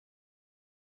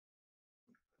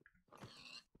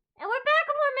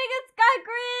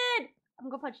I'm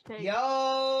gonna punch Pig.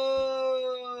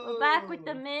 Yo! We're back with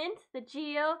the Mint, the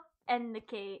Geo, and the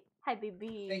Kate. Hi,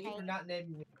 baby. Thank you for not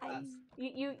naming me last.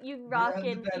 You the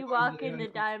bad part walk of the in the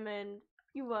video. diamond.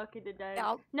 You walk in the diamond.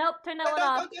 Yep. Nope, turn that one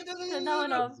off. Turn that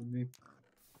one off.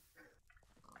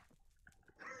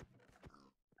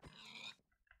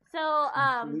 So,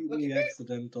 completely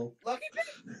accidental. Lucky Pig?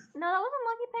 no, that wasn't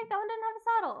Lucky Pig. That one didn't have a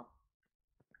saddle.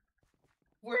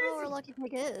 Where I don't is know where he? Lucky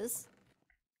Pig is.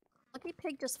 Lucky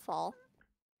Pig just fall.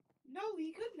 No,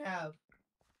 he couldn't have.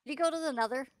 Did he go to the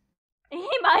Nether? He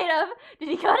might have. Did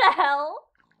he go to hell?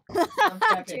 I'm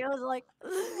checking.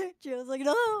 Gio's like,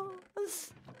 no.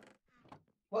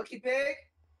 Lucky Pig?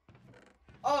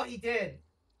 Oh, he did.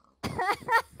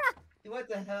 He went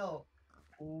to hell.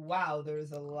 Wow,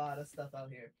 there's a lot of stuff out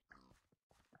here.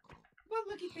 Come on,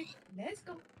 Lucky Pig. Let's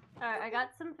go. Alright, I got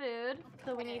some food,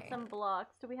 so we need some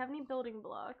blocks. Do we have any building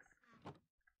blocks?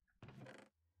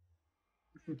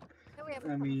 Yeah, we have a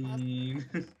I couple mean,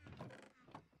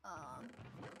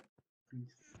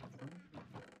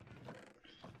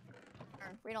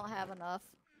 we don't have enough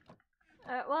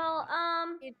Alright, well,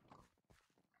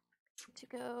 to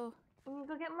go. we can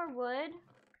go get more wood.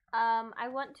 I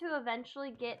want to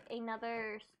eventually get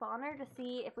another spawner to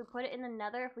see if we put it in the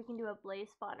Nether, if we can do a blaze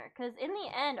spawner. Because in the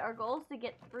end, our goal is to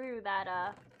get through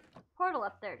that, portal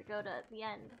up there to go to the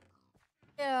end.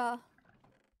 Yeah.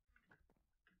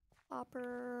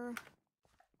 Hopper.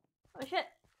 Oh shit!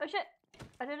 Oh shit!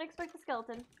 I didn't expect the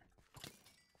skeleton.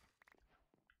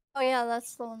 Oh yeah,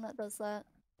 that's the one that does that.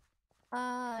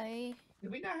 Do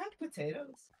we not have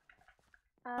potatoes?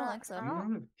 I don't think so. I you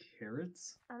don't have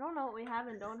carrots? I don't know what we have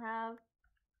and don't have.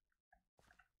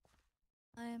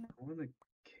 I want a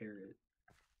carrot.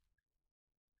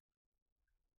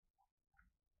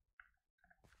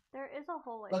 There is a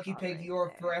hole. Lucky Pig, you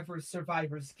are forever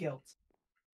survivor's guilt.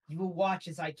 You will watch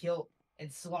as I kill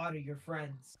and slaughter your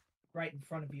friends right in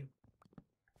front of you.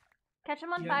 Catch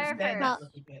him on Do you fire understand first. that,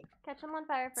 Lucky Pig? Catch him on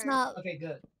fire It's first. not Okay,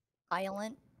 good.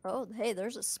 violent. Oh, hey,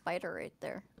 there's a spider right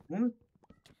there. What?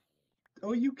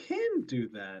 Oh, you can do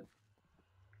that.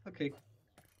 Okay.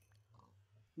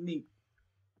 Neat.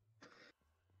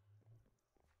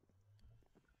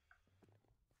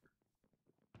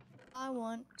 I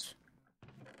want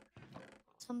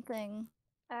something.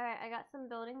 Alright, I got some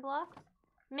building blocks.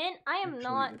 Mint, I am Actually,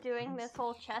 not it doing is. this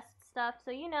whole chest stuff,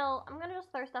 so you know, I'm gonna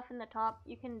just throw stuff in the top.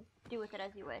 You can do with it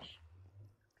as you wish.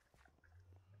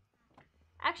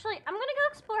 Actually, I'm gonna go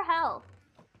explore hell.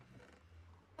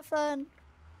 Have fun.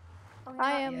 Oh,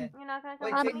 I am You're not gonna come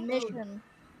Wait, on with a me? mission.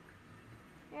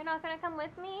 You're not gonna come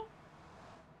with me?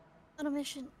 On a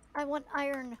mission. I want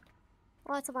iron.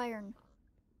 Lots of iron.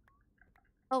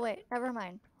 Oh wait, never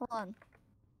mind. Hold on.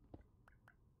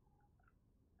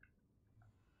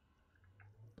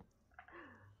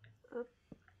 Oops.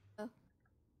 Oh.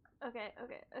 Okay.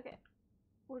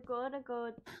 We're gonna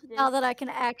go this Now that I can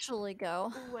actually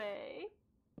go. way.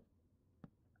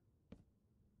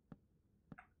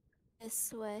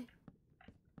 This way.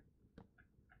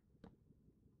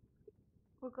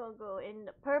 We're gonna go in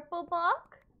the purple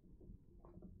block.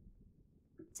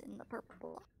 It's in the purple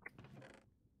block.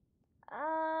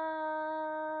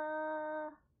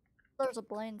 There's a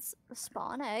blind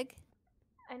spawn egg.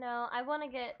 I know. I want to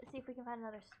see if we can find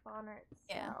another spawner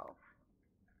itself.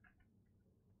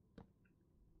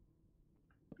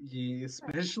 Yeah,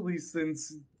 especially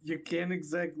since you can't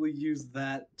exactly use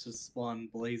that to spawn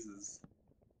blazes.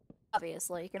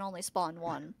 Obviously, you can only spawn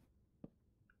one.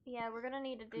 Yeah, we're gonna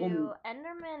need to do Well,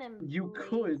 Enderman and you blazes.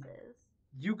 could.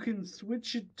 You can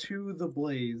switch it to the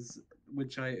blaze,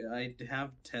 which I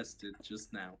have tested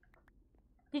just now.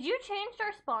 Did you change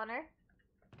our spawner?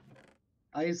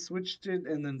 I switched it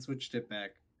and then switched it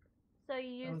back. So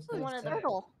you used gonna one of the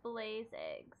say. blaze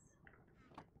eggs.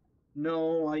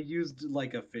 No, I used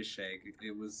like a fish egg.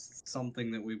 It was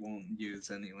something that we won't use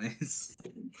anyways.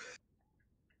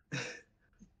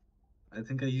 I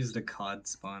think I used a cod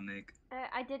spawn egg.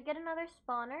 I did get another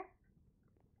spawner.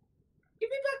 Give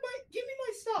me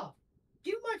my stuff.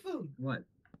 Give me my food. What?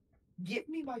 Give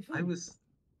me my food. I was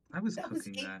That was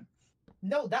cooking it. that.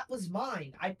 No, that was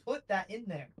mine. I put that in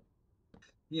there.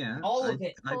 Yeah. All of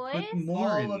it. I Boys? put more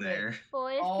All in of it. there.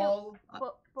 Boys,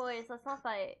 boys, let's not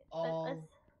fight. All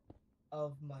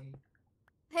of my.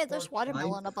 Hey, there's Pork chop.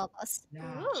 watermelon above us.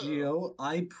 Now. Ooh. Geo,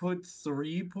 I put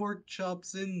 3 pork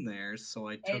chops in there, so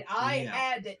I took And 3 I out.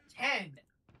 had 10.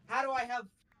 How do I have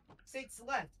 6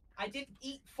 left? I didn't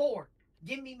eat 4.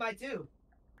 Give me my 2.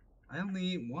 I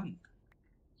only ate 1.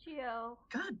 Geo.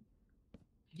 God.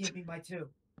 Give me my 2.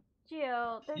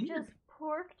 Geo, they're Here. just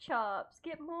pork chops.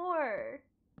 Get more.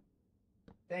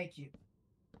 Thank you.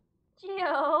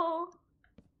 Geo.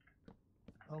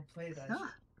 Don't play that.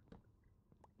 Ah.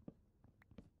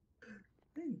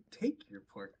 Then take your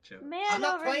pork chop. Man I'm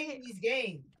not over playing here. these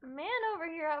games. Man over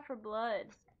here out for blood.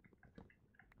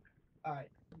 All right,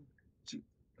 Gee.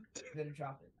 I'm gonna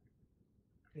drop it.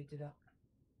 Picked it up.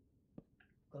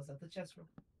 Close up the chest room.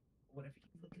 Whatever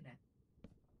you're looking at.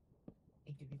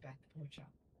 And give me back the pork chop.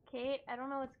 Kate, I don't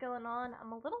know what's going on.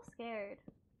 I'm a little scared.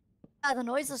 Ah, the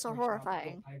noises The are pork chop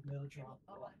horrifying. I will drop.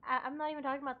 I'm not even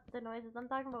talking about the noises. I'm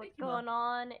talking about what's Come on. going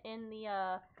on in the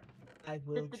I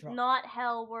will the drop. not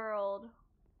hell world.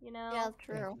 You know? Yeah,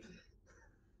 true.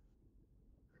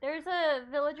 There's a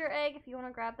villager egg if you want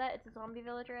to grab that. It's a zombie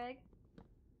villager egg.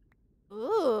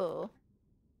 Ooh.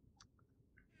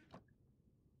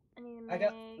 I need to I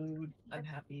got make food. I'm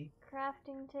happy.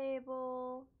 crafting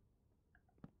table.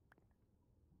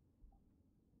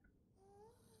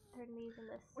 Turn these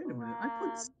into Wait a minute, I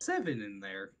put slabs. 7 in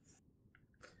there.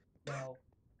 No.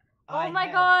 Oh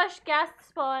my gosh, gas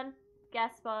spawn.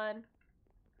 Gas spawn.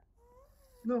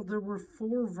 No, there were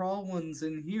 4 raw ones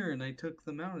in here, and I took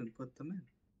them out and put them in.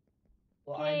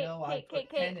 Well, Kate, I know I Kate, put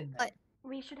Kate, 10 in there.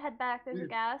 We should head back. There's a Weird.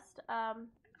 ghast.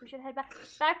 We should head back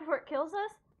before it kills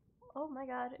us. Oh my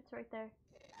god, it's right there.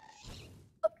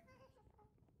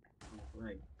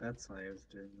 Right, that's why I was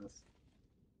doing this.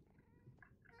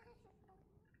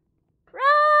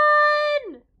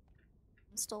 Run!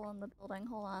 I'm still in the building.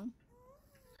 Hold on.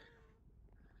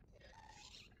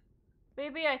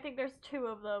 Baby, I think there's 2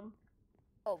 of them.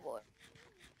 Oh boy.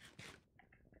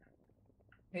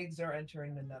 Pigs are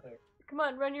entering the nether. Come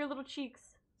on, run your little cheeks.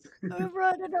 I'm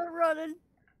running, I'm running.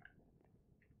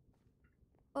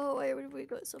 Oh, wait, where did we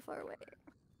go so far away?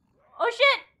 Oh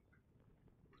shit!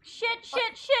 Shit,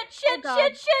 shit, shit, shit, God.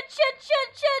 shit, shit, shit,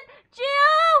 shit, shit!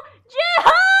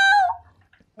 Geo!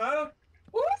 Huh?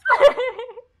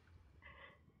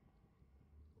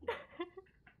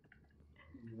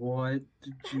 What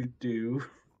did you do?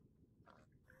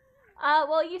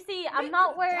 Well, you see, I'm We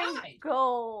not could've wearing died.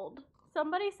 gold.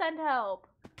 Somebody send help.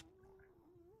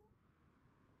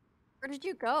 Where did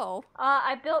you go?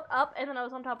 I built up and then I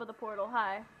was on top of the portal.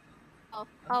 Hi. Oh,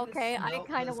 I'm gonna okay, I smelt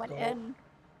kind of this went gold. in.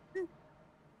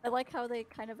 I like how they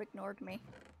kind of ignored me.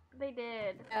 They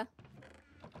did. Did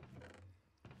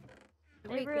They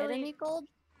we get really- any gold?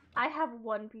 I have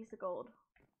 1 piece of gold.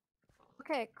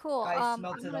 Okay, cool. I I'm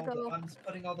smelted gonna all go. I'm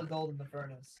putting all the gold in the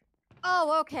furnace.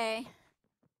 Oh, okay.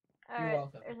 Alright,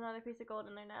 welcome. there's another piece of gold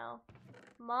in there now.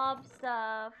 Mob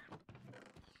stuff.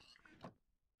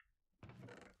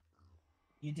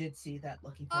 You did see that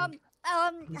lucky pig. This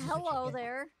is what you Hello get.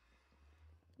 there.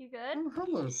 You good? Oh,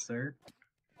 hello, sir.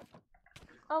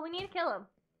 Oh, we need to kill him.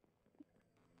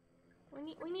 We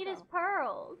need his Oh.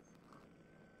 pearls.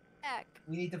 Back.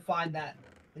 We need to find that.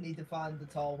 We need to find the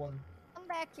tall one. Come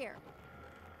back here.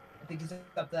 I think he's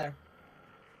up there.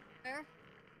 Where?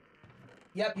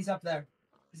 Yep, he's up there.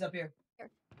 He's up here.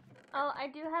 Oh, I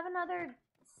do have another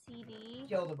CD.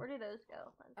 Killed him. Where do those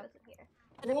go? That goes in here.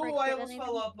 Did it break Oh, I through almost anything?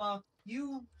 fell off, Ma.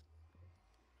 You.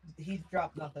 He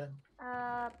dropped nothing.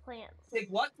 Plants. Take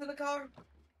what to the car?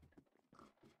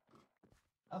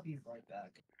 I'll be right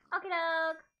back. Okay,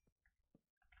 dog.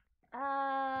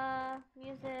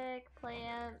 Music,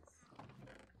 plants.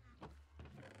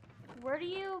 Where do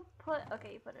you put?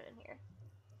 Okay, you put it in here.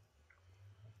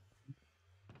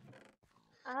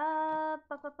 Ba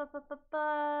ba ba ba ba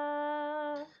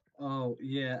ba. Oh,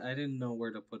 yeah, I didn't know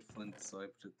where to put flint, so I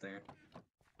put it there.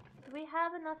 Do we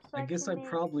have enough so I guess I can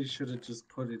make probably should have just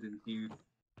put it in here.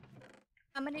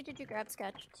 How many did you grab,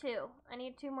 Sketch? 2? I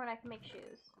need 2 more and I can make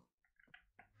shoes.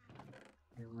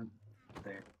 Here, one.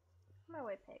 There. Come my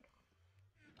way, pig.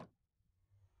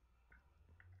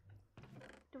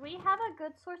 Do we have a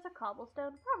good source of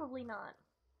cobblestone? Probably not.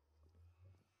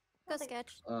 Go, think-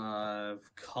 Sketch.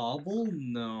 Cobble?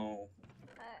 No.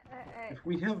 Alright.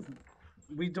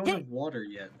 We don't have water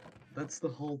yet. That's the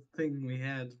whole thing we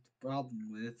had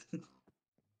problem with.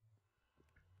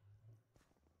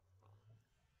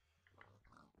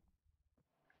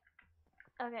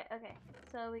 Okay.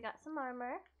 So we got some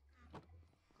armor.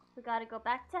 We gotta go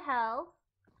back to hell.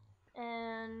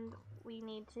 And we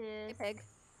need to Hey, pig.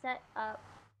 set up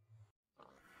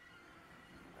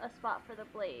a spot for the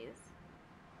blaze.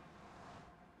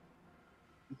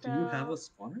 Do you have a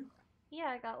So- spawner? Yeah,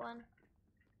 I got one.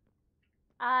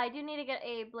 I do need to get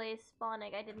a blaze spawn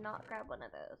egg. I did not grab one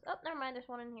of those. Oh, never mind. There's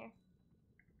one in here.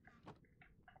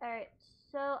 Alright,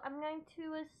 so I'm going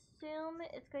to assume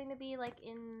it's going to be like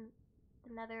in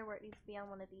the nether where it needs to be on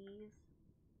one of these.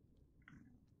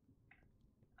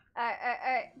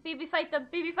 Alright. BB fight them!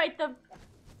 BB fight them!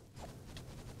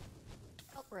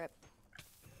 Oh, rip.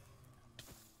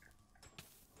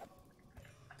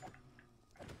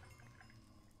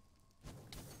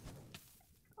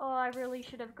 I really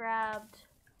should have grabbed,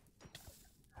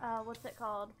 what's it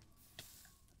called?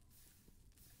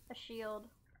 A shield.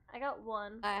 I got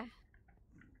one.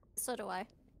 So do I.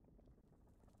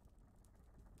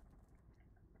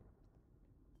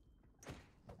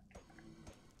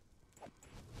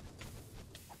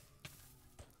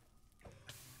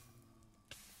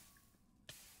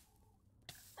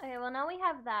 Okay, well now we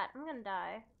have that. I'm gonna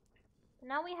die.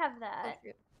 Now we have Oh, that.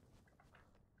 shoot.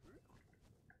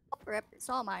 Oh, rip.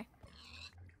 So am I.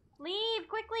 Leave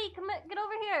quickly! Get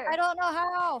over here! I don't know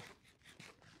how!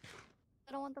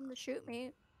 I don't want them to shoot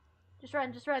me. Just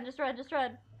run, just run, just run, just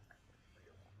run.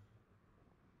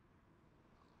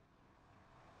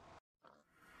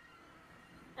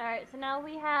 Alright, so now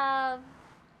we have...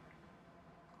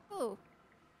 Ooh.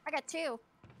 I got 2. You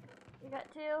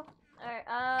got 2? Alright,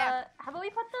 how about we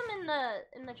put them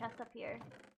in the chest up here?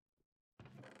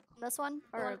 This one?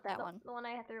 Or that one? The one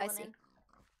I threw I one see. in.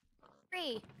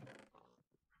 3.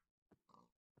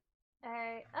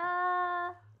 Alright,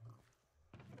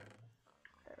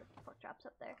 there were pork chops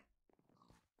up there.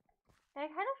 I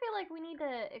kind of feel like we need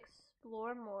to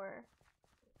explore more.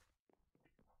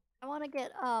 I want to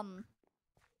get,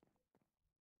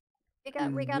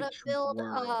 In we gotta which build,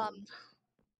 world?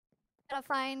 gotta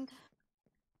find,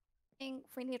 I think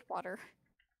we need water.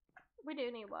 We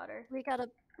do need water. We gotta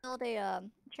build a,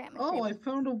 enchantment Oh, table. I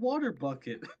found a water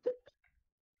bucket.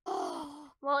 Oh!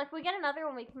 Well, if we get another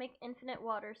one, we can make infinite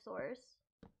water source.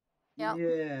 Yep.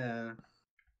 Yeah.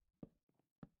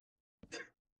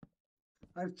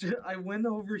 I went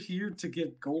over here to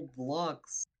get gold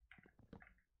blocks,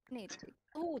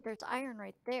 Oh, there's iron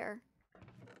right there.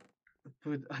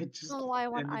 but I I just don't know why I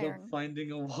want ended up iron.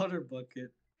 finding a water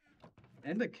bucket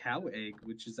and a cow egg,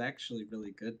 which is actually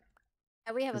really good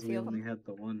Yeah, we have a because we few of only them. had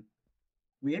the one.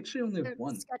 We actually only have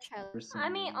one. Sketch has. For some I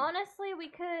mean, reason. honestly, we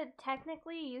could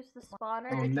technically use the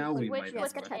spawner Oh, to now we switch might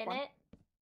what's have in one. it,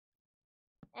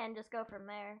 and just go from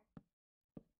there.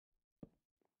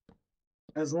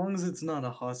 As long as it's not a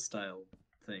hostile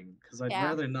thing, because I'd Yeah.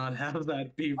 rather not have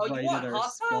that be Oh, right you want at our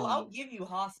hostile? spawn. I'll give you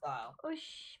hostile. Oh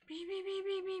sh! Beep, beep, beep,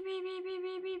 beep, beep, beep, beep,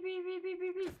 beep, beep, beep, beep, beep, beep,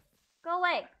 beep, beep. Go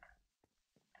away!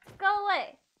 Go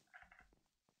away!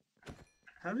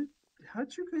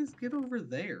 How'd you guys get over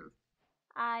there?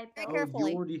 I Very built. Oh,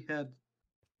 carefully.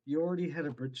 you already had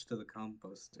a bridge to the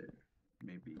composter,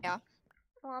 maybe. Yeah.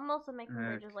 Well, I'm also making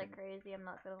bridges like Okay. crazy. I'm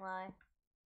not gonna lie.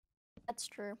 That's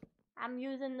true. I'm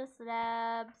using the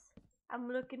slabs. I'm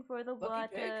looking for the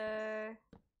Lucky pig? water.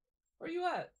 Where you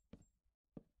at?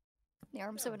 The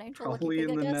arms of an angel. Probably Lucky in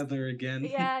pig, the I guess. nether again.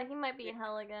 Yeah, he might be in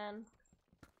hell again.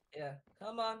 Yeah.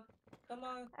 Come on. Come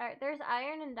on. Alright, there's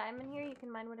iron and diamond here. You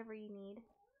can mine whatever you need.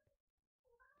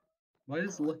 Why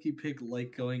does Lucky Pig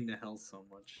like going to hell so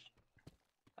much?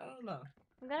 I don't know.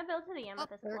 I'm gonna build to the Oh,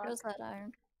 amethyst there block. goes that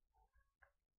iron.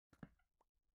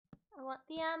 I want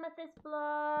the amethyst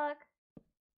block.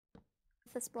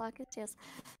 This block is yes.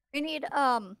 We need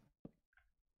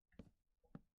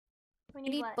We we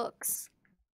need what? books.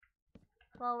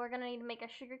 Well, we're gonna need to make a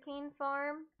sugarcane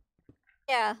farm.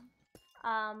 Yeah.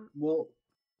 Well,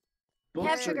 We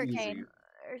have books are sugarcane. easy.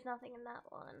 There's nothing in that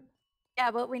one.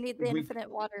 Yeah, but we need the We- infinite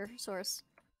water source.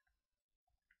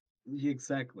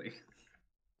 Exactly.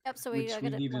 Yep, so we Which gotta we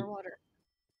get needed- more water.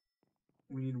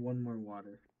 We need one more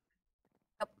water.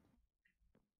 Yep.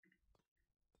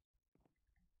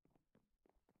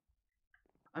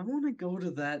 I want to go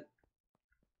to that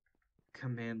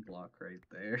command block right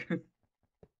there.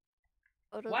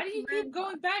 Go to Why the do you command keep block.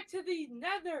 going back to the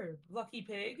nether, Lucky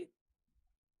Pig?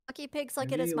 Lucky Pig's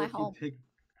like it Maybe is my home.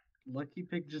 Lucky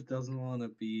Pig just doesn't want to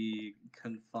be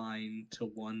confined to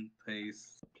one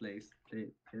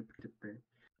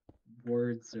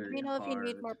Words are Let me know if you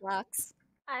need hard. more blocks.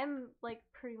 I'm like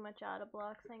pretty much out of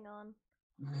blocks. Hang on.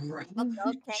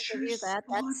 Can't give you that.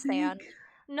 That's sand.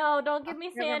 No, don't give Oh, me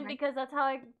never sand mind. because that's how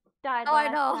I died Oh, I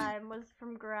last know. time. Was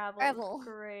from gravel. It was Gravel.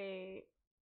 great.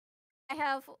 I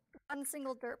have one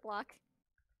single dirt block.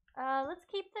 Let's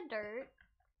keep the dirt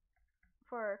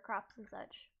for crops and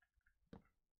such.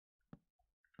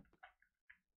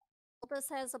 This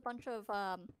has a bunch of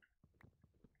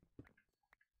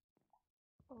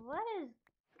What is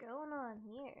going on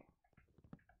here?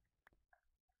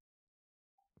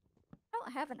 I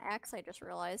don't have an axe, I just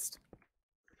realized.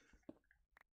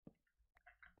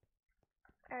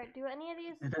 Alright, do any of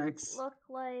these An axe. look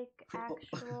like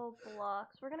actual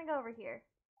blocks? We're gonna go over here.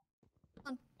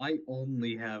 I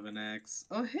only have an axe.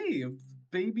 Oh hey, a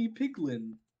baby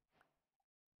piglin.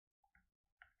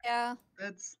 Yeah.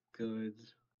 That's good.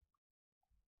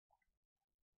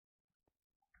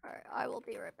 Alright, I will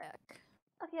be right back.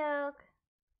 Okay, okay.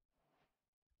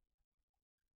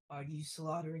 Are you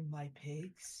slaughtering my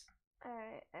pigs?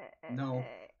 Alright, No.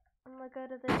 alright. I'm gonna go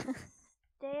to the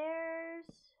stairs.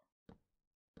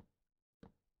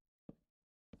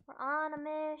 We're on a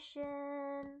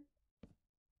mission.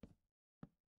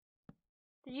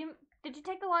 Did you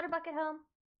take the water bucket home?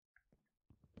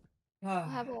 Ah,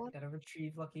 have a- gotta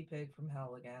retrieve Lucky Pig from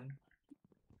hell again.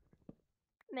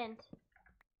 Mint.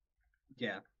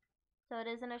 Yeah. So it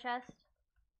is in a chest?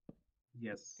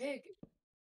 Yes. Pig!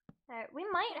 Alright, we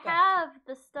might Okay. have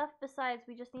the stuff besides.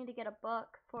 We just need to get a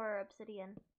book for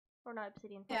obsidian. Or not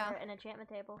obsidian, for Yeah. an enchantment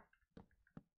table.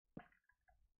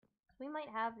 We might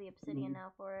have the obsidian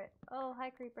now for it. Oh, hi,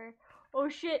 creeper. Oh,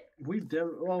 shit! We've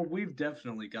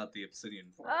definitely got the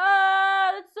obsidian for it.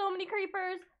 Ah, that's so many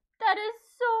creepers! That is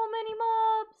so many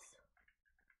mobs!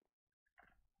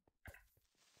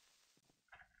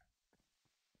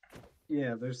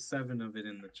 Yeah, there's 7 of it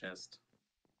in the chest.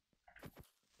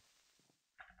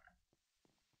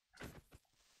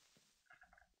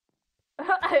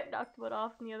 I knocked one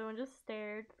off and the other one just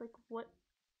stared. Like, what?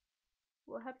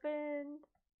 What happened?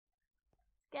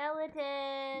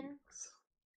 Skeleton!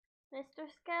 Mr.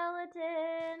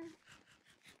 Skeleton!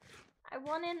 I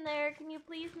want in there. Can you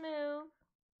please move?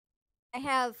 I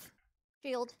have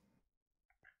shield.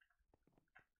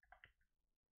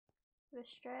 The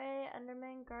stray,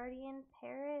 Enderman, Guardian,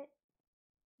 Parrot,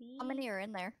 Bee? How many are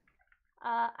in there?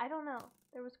 I don't know.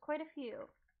 There was quite a few.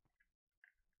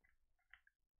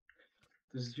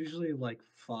 There's usually like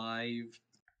 5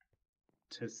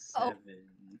 to 7. Oh.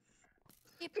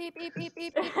 Beep beep beep beep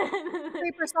beep.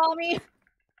 Creeper saw me.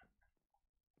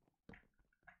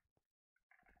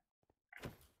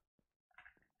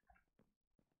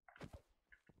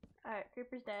 Alright,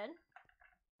 Creeper's dead.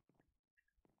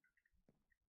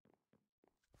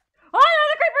 Oh,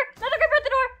 another creeper! Another creeper at the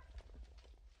door!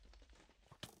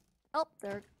 Oh,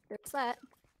 there's that.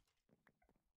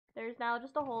 There's now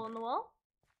just a hole in the wall.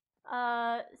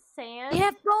 Sand. We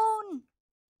have bone.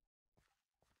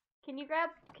 Can you grab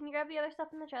the other stuff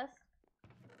in the chest?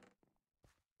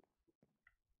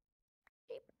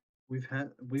 We've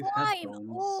had Slime. bones.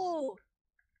 Ooh.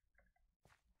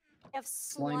 We have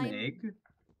Slime slime. egg?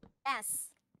 Yes.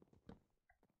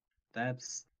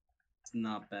 That's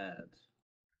not bad.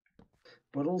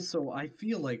 But also, I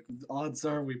feel like odds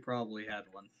are we probably had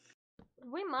one.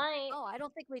 We might. Oh, I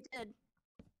don't think we did.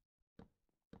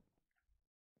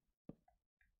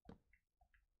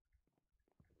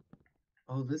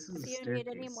 Oh, this is If a you staircase.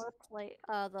 need any more plate,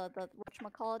 the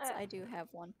whatchamacallits, I do have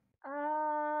one.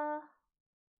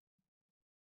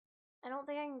 I don't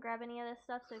think I can grab any of this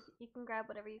stuff, so if you can grab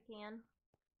whatever you can.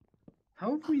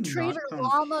 How have we not Trader found...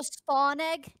 llama spawn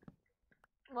egg.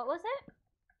 What was it?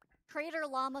 Trader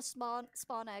llama spawn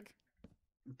egg.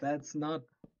 That's not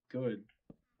good.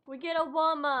 We get a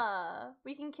llama.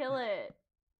 We can kill it.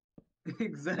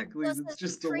 Exactly, This it's is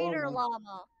just a trader llama.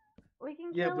 llama. We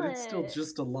can Yeah, kill but it. it's still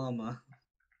just a llama.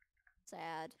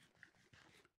 Sad.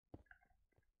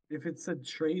 If it said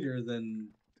trader, then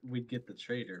we'd get the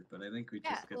trader, but I think we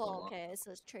Yeah. just get the Well, llama. okay. It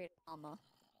says trader llama.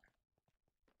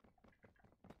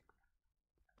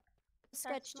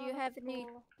 Sketch. That's Do you not a have any?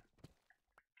 pull.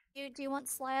 Do you want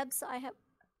slabs? I have.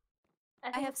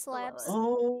 think have it's below slabs. us.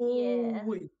 Oh, Yeah.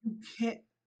 wait, you can't...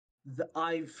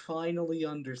 I finally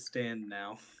understand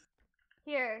now.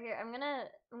 Here, I'm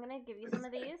gonna give you some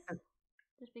of these,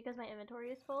 just because my inventory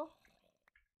is full.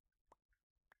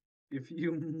 If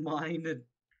you mine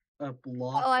a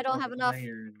block Oh, I don't of have enough.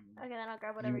 iron, Okay, then I'll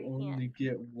grab whatever you you only can.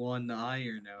 get 1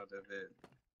 iron out of it.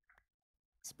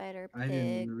 Spider I pig.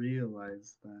 didn't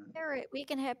realize that. Parrot. We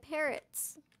can have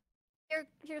parrots.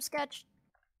 Here, Sketch.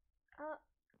 Oh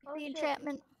The shit.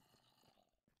 enchantment.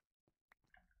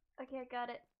 Okay, I got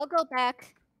it. I'll go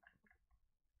back.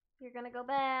 You're gonna go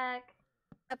back.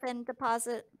 Up and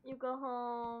deposit. You go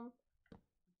home.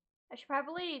 I should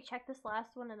probably check this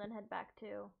last one and then head back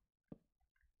too.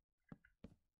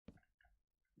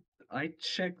 I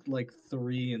checked like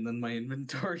 3 and then my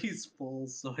inventory's full,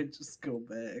 so I just go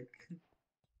back.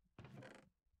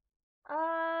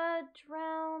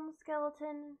 Drown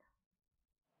skeleton.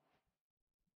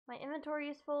 My inventory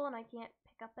is full and I can't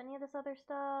pick up any of this other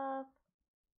stuff.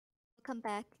 I'll come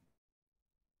back.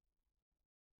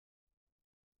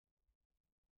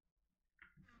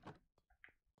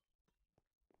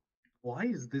 Why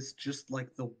is this just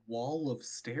like the wall of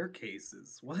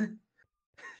staircases? What?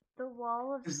 The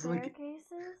wall of There's like-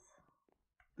 staircases?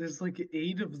 There's like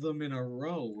 8 of them in a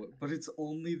row, but it's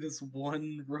only this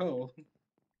one row.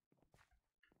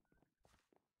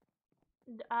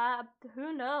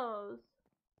 Who knows?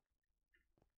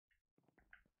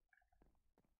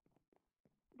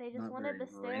 They just Not wanted the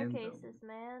very random. staircases,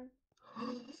 man.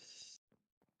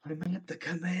 I'm at the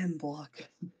command block.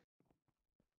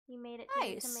 You made it to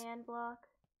the Nice. command block.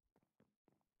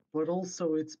 But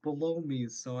also it's below me,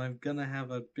 so I'm gonna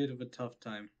have a bit of a tough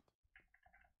time.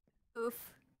 Oof.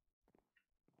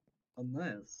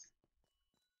 Unless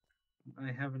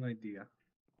I have an idea.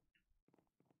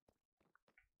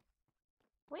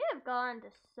 We have gone to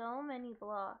so many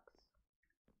blocks.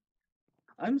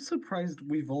 I'm surprised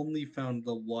we've only found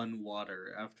the one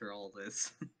water after all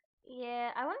this.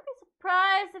 Yeah, I wouldn't be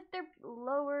surprised if they're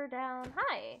lower down.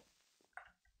 Hi.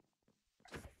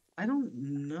 I don't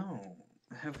know.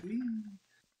 Have we?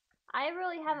 I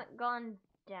really haven't gone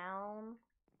down.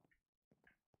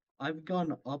 I've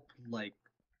gone up like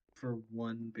for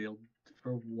one build,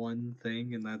 for one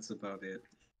thing, and that's about it.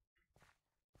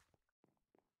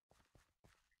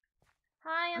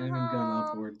 Hi, I I'm haven't gone up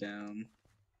home. or down.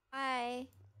 Hi.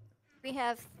 We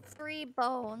have 3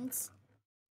 bones.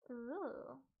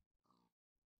 Ooh.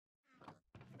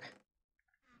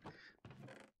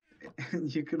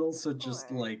 You could also just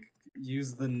Alright. like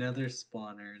use the nether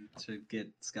spawner to get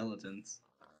skeletons.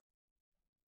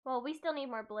 Well, we still need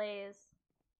more blaze.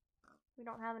 We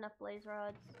don't have enough blaze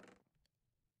rods.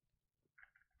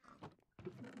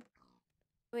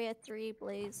 We had 3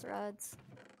 blaze rods.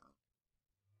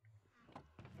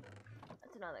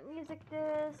 That's another music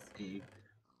disc. Egg.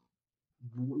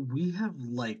 We have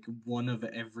like one of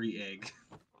every egg.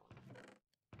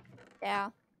 Yeah.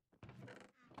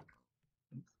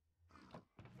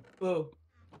 Boo.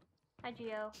 Hi,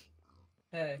 Geo.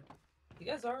 Hey. You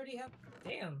guys already have.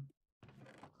 Damn.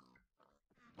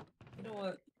 You know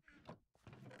what?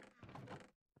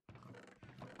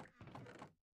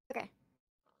 Okay.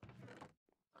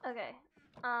 Okay.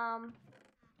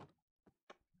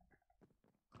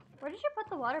 Where did you put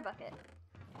the water bucket?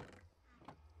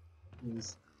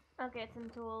 Is- Okay, it's in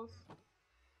tools.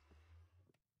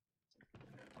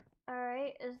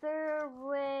 Alright, is there a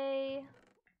way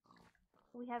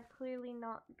we have clearly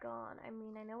not gone? I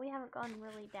mean, I know we haven't gone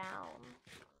really down.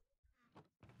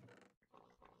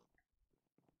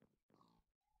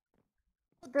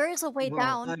 There is a way Well,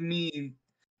 down. I mean,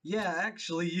 yeah,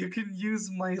 actually, you can use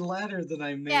my ladder that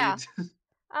I made. Yeah.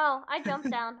 Oh, I jumped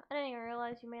down. I didn't even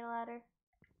realize you made a ladder.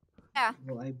 Yeah.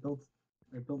 Well, I built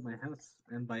my house,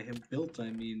 and by him built, I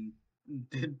mean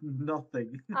did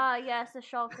nothing. Ah, yes, a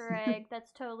shulker egg.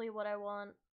 That's totally what I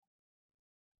want.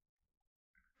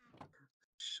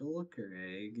 Shulker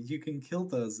egg. You can kill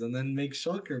those and then make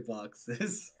shulker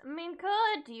boxes. I mean,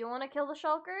 could. Do you want to kill the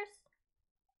shulkers?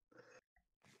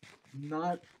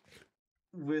 Not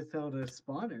without a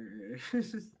spawner.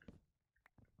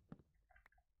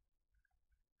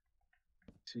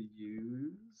 To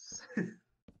use.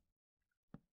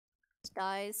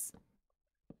 Dies.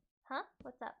 Huh?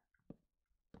 What's up?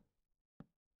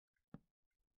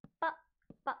 Bop,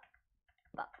 bop,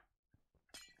 bop.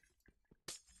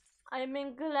 I'm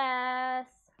in glass.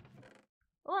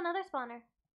 Oh, another spawner.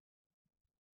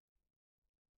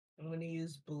 I'm gonna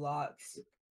use blocks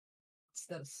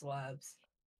instead of slabs.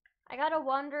 I got a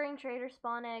wandering trader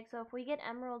spawn egg, so if we get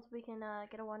emeralds, we can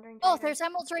get a wandering trader. Oh, there's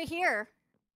emeralds right here.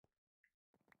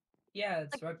 Yeah,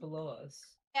 it's Like- right below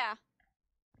us. Yeah.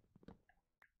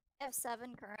 I have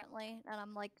 7 currently, and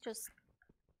I'm like just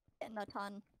getting a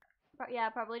ton. Yeah,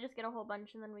 probably just get a whole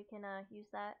bunch and then we can use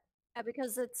that. Yeah,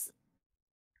 because it's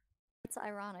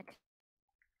ironic.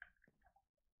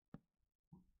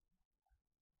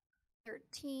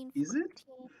 13. Is it?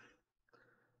 14.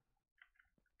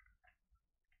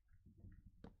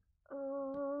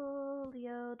 Oh,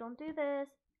 Leo, don't do this.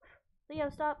 Leo,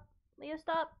 stop. Leo,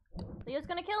 stop. Leo's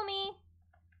gonna kill me.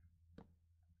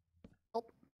 Oh.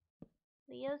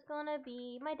 Leo's gonna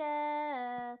be my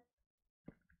death.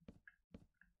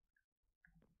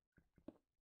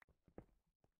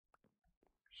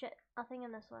 Shit, nothing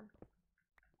in this one.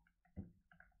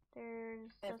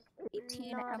 There's I have just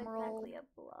 18 not emerald. exactly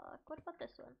a block. What about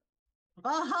this one?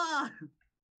 Aha!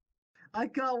 I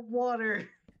got water.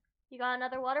 You got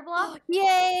another water block?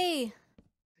 Yay!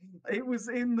 It was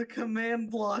in the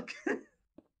command block.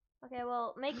 Okay,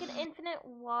 well, make an infinite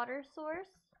water source.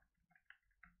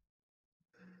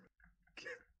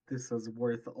 This was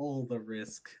worth all the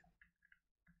risk.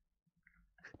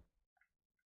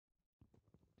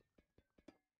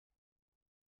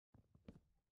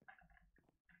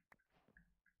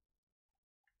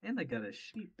 And I got a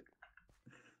sheep.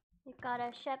 You got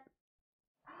a ship.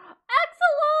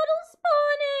 Axolotl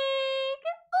spawning!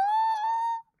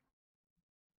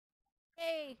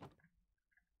 Yay!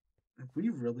 Have we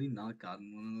really not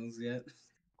gotten one of those yet?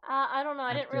 I don't know.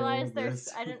 I didn't After all realize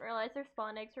this. I didn't realize their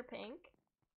spawn eggs were pink.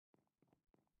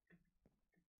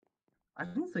 I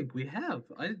don't think we have.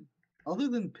 Other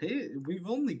than pig, we've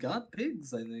only got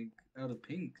pigs, I think, out of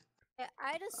pink. Yeah,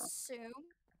 I'd assume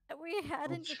that we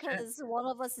hadn't shit. because one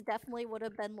of us definitely would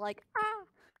have been like, ah.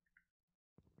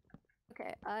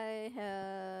 Okay, I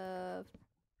have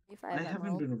 25 I haven't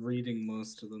emeralds. been reading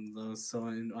most of them though, so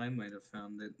I might have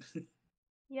found it.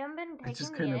 You haven't been I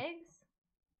just taking the kind of eggs?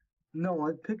 no,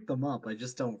 I picked them up. I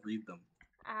just don't read them.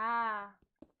 Ah.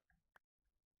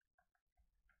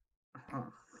 Huh.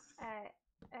 Alright,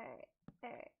 alright,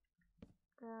 alright.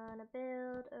 Gonna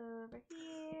build over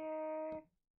here.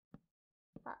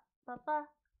 Ba ba ba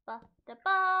ba da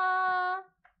ba.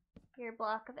 Your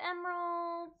block of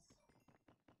emeralds.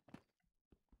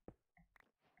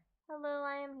 Hello,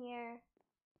 I am here.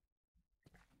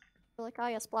 They're like, oh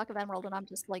yes, block of emerald, and I'm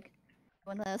just like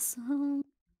doing this. I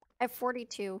have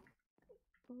 42.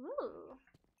 Ooh.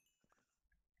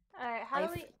 Alright, how do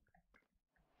Life. we...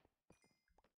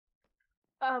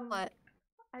 What?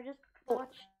 I just Oh.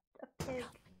 watched a pig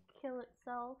kill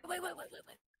itself. Wait.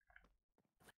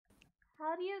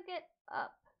 How do you get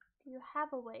up? Do you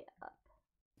have a way up?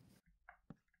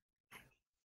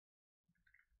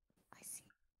 I see.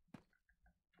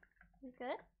 You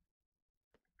good?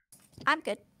 I'm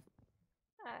good.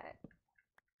 Alright.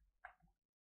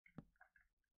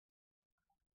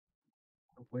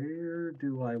 Where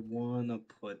do I want to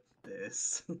put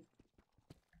this?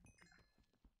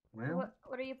 Well,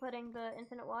 What are you putting? The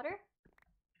infinite water?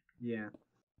 yeah.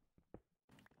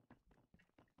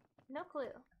 No clue.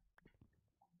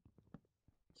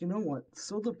 You know what?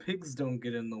 So the pigs don't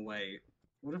get in the way.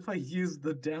 What if I use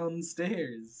the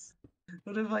downstairs?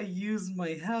 What if I use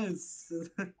my house?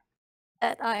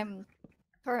 That I'm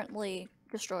currently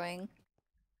destroying.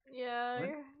 Yeah, What?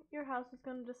 your house is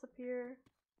gonna disappear.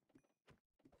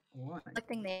 Why?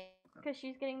 Collecting the Because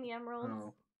she's getting the emeralds.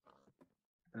 Oh,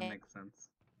 that makes sense.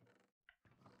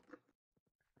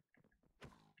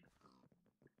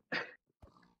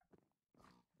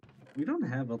 We don't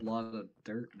have a lot of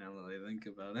dirt now that I think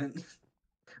about it.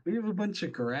 We have a bunch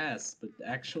of grass, but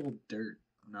actual dirt.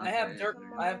 Not I have there. dirt.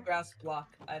 Some I have more. grass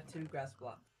block. I have 2 grass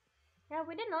blocks. Yeah,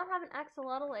 we did not have an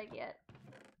axolotl egg yet.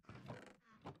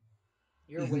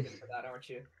 You're waiting for that, aren't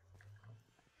you?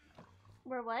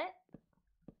 We're what?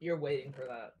 You're waiting for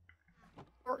that.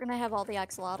 We're gonna have all the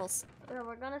axolotls. Well,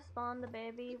 we're gonna spawn the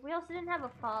baby. We also didn't have a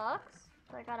fox,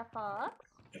 so I got a fox.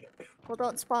 Well,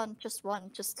 don't spawn just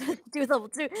one. Just do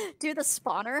the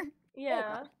spawner,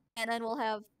 Yeah. and then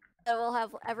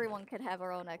everyone could have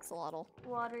our own axolotl.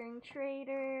 Watering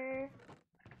trader.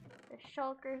 The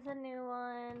shulker's a new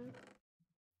one.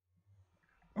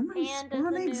 How many Panda's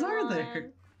spawn a eggs new are one.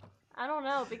 there? I don't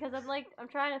know because I'm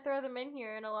trying to throw them in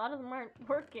here and a lot of them aren't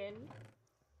working.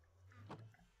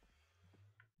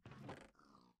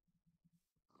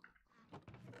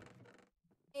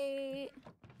 Hey,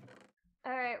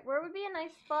 Alright, where would be a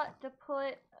nice spot to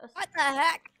put a what the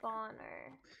heck?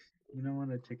 spawner? You know what?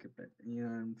 I take it back. Yeah,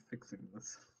 I'm fixing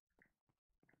this.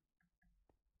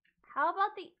 How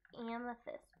about the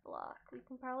amethyst block? We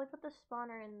can probably put the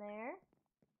spawner in there.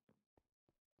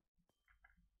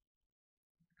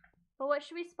 But what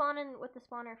should we spawn in with the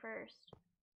spawner first?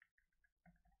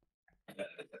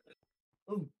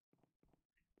 Ooh,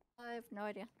 I have no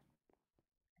idea.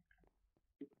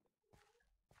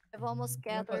 I've almost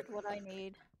Yeah, but- gathered what I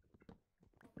need.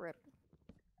 Rip.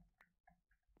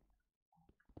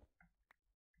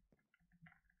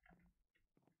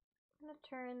 I'm gonna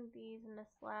turn these into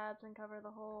slabs and cover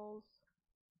the holes.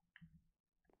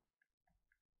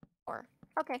 Or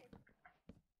okay.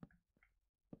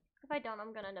 If I don't,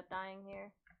 I'm gonna end up dying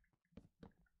here.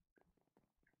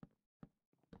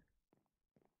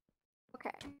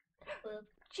 Okay.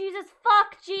 Jesus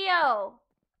fuck, Geo!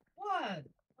 What?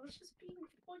 I was just being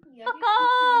funny. Fuck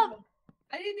off!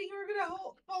 I didn't think you were gonna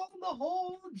fall in the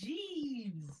hole.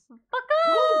 Jeez. Fuck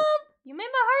up! You made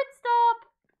my heart stop!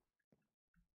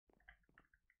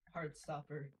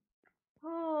 Heartstopper.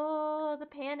 Oh, the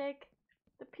panic.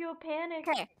 The pure panic.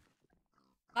 Okay.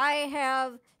 I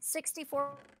have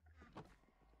 64.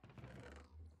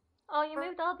 Oh, you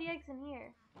moved all the eggs in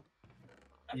here.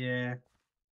 Yeah.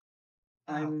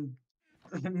 I'm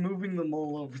moving them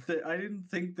all over there. I didn't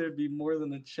think there'd be more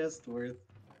than a chest worth.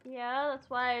 Yeah, that's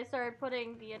why I started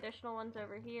putting the additional ones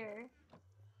over here.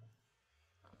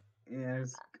 Yeah,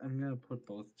 I'm gonna put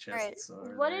both chests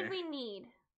over What there. did we need?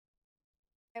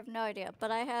 I have no idea,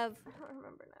 but I have. I don't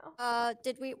remember now.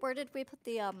 Where did we put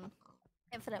the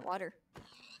infinite water?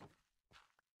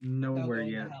 Nowhere going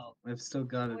to yet. hell. I've still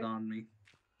got it Wait. on me.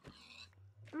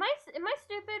 Am I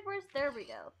stupid? There we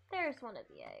go. There's one of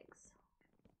the eggs.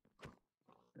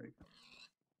 There you go.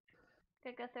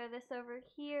 Gotta go throw this over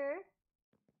here.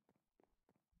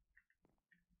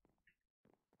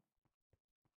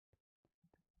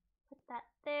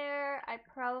 there. I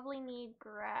probably need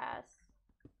grass.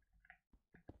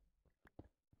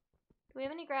 Do we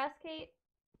have any grass, Kate?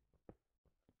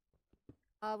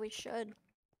 We should.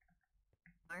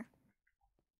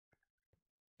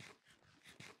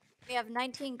 We have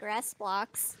 19 grass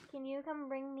blocks, Can you come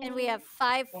bring me? and we have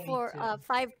 5 22.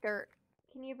 5 dirt.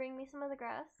 Can you bring me some of the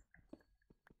grass?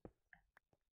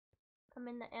 I'm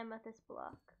in the amethyst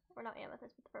block. Or not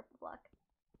amethyst, but the purple block.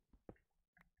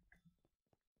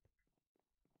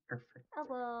 Perfect.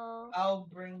 Hello. I'll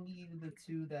bring you the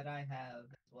 2 that I have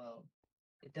as well.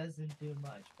 It doesn't do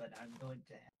much, but I'm going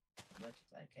to have as much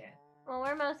as I can. Well,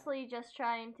 we're mostly just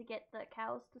trying to get the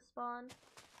cows to spawn.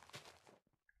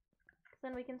 'Cause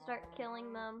then we can start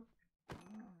killing them.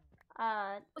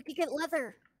 We could get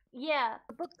leather. Yeah.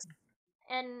 The books.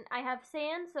 And I have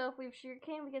sand, so if we have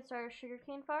sugarcane, we can start a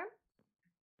sugarcane farm.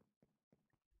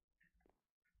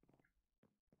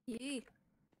 Yee.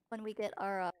 When we get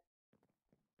our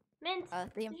Mint, the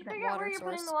did you infinite figure out where water you're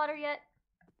source. putting the water yet?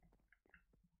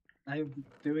 I'm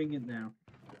doing it now.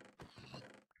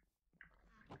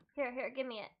 Here, give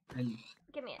me it. And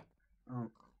Give me it. oh,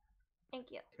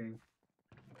 Thank you. okay.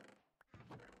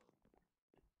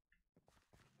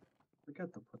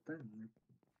 Forgot to put that in there.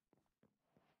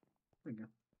 There we go.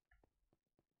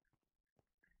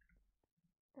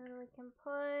 Then we can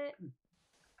put...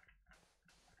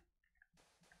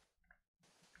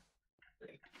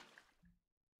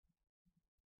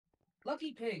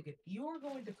 Lucky Pig, you're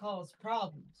going to cause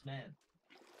problems, man.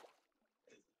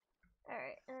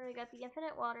 Alright, and then we got the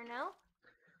infinite water now.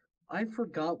 I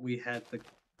forgot we had the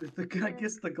I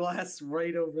guess the glass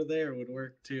right over there would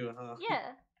work too, huh?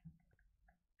 Yeah.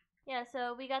 Yeah,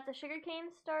 so we got the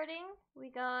sugarcane starting. We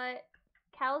got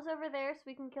cows over there so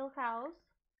we can kill cows.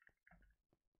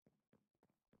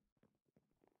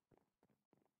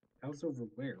 Cows over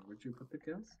where? Where'd you put the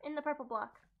cows? In the purple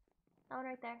block. That one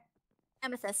right there.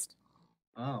 Amethyst.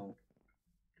 Oh.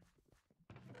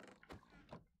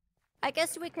 I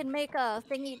guess we could make a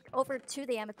thingy over to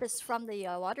the amethyst from the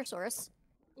water source.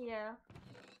 Yeah.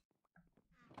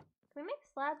 Can we make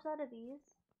slabs out of these?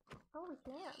 Oh, we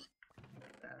can.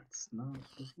 That's not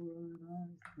the word I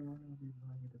thought it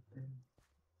might have been.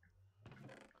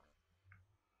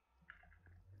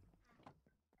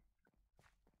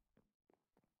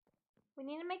 We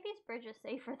need to make these bridges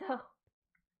safer, though.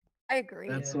 I agree.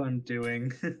 That's Yeah. what I'm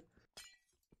doing.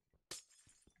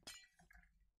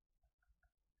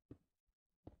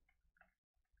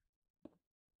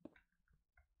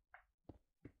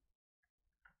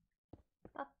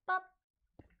 Bop, bop.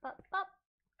 Bop, bop.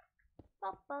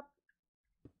 Bop, bop.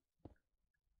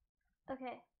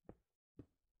 Okay.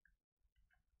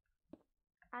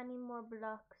 I need more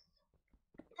blocks.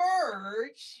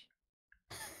 Birch!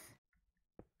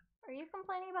 Are you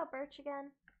complaining about birch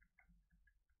again?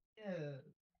 Yeah.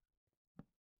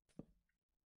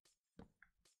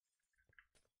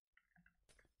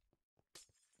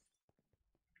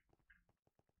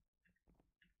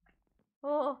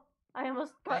 Oh, I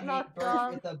almost I got hate knocked birch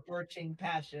off. with a birching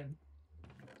passion.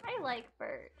 I like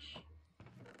birch.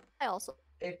 I also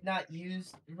If not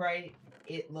used right,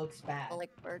 it looks bad.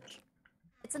 like birch.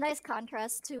 It's a nice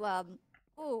contrast to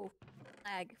ooh,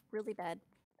 lag really bad.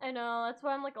 I know, that's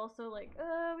why I'm like also like,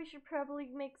 we should probably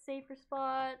make safer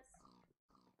spots.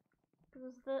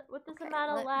 Because with this Okay, amount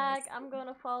of let me lag, see. I'm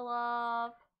gonna fall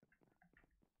off.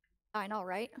 I know,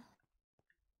 right?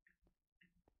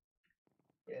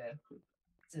 Yeah.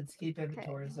 Since keep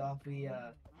inventories off, we're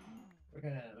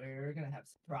gonna have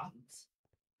some problems.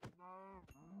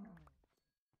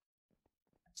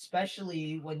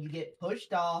 Especially when you get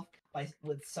pushed off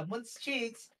with someone's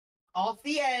cheeks off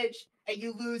the edge and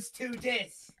you lose 2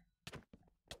 discs.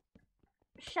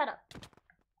 Shut up.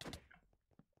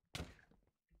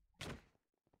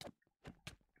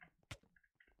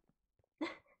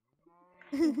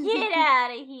 Get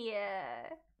out of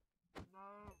here.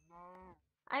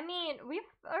 I mean, we've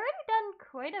already done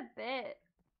quite a bit,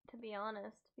 to be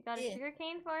honest. We got a Yeah.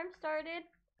 sugarcane farm started.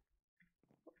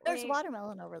 There's We-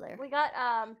 watermelon over there. We got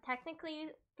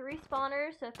technically 3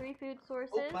 spawners, so 3 food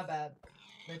sources. Oh, my bad.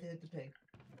 Meant to hit the pig.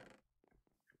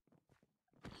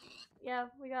 Yeah,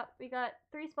 we got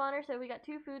 3 spawners, so we got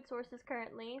 2 food sources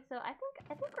currently. So I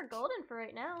think we're golden for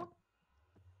right now.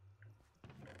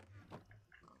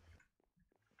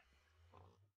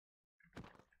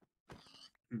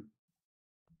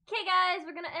 Okay guys,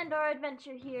 we're gonna end our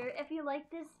adventure here. If you like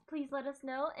this, please let us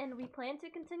know, and we plan to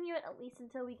continue it at least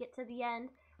until we get to the end.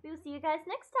 We will see you guys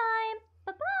next time.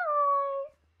 Bye bye!